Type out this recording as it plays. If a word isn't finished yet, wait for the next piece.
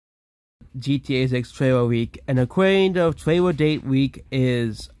GTA 6 trailer week, and according to trailer date week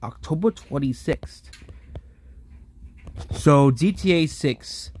is October 26th. So GTA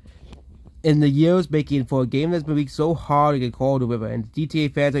 6, in the years making, for a game that's been making so hard to get called over, and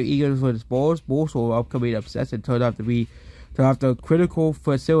GTA fans are eager for this for upcoming obsession turned out to have the critical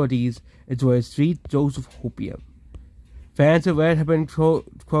facilities into a street Joseph Hopium. Fans of Red have been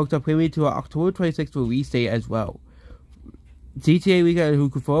cloaked up quickly to an October 26th release date as well. GTA Weekend, who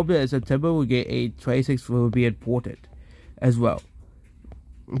confirmed that in September will get a 26th will be important as well.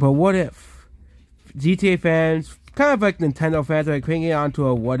 But what if GTA fans, kind of like Nintendo fans, are clinging on to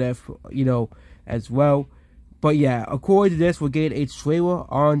a what if, as well. But yeah, according to this, we'll get a trailer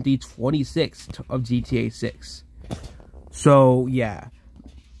on the 26th of GTA 6. So yeah,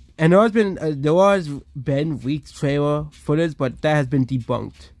 and there has been leaked trailer footage, but that has been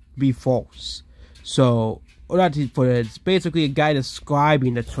debunked to be false. So, or not footage, it's basically a guy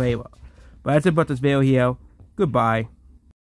describing the trailer. But that's it about this video here. Goodbye.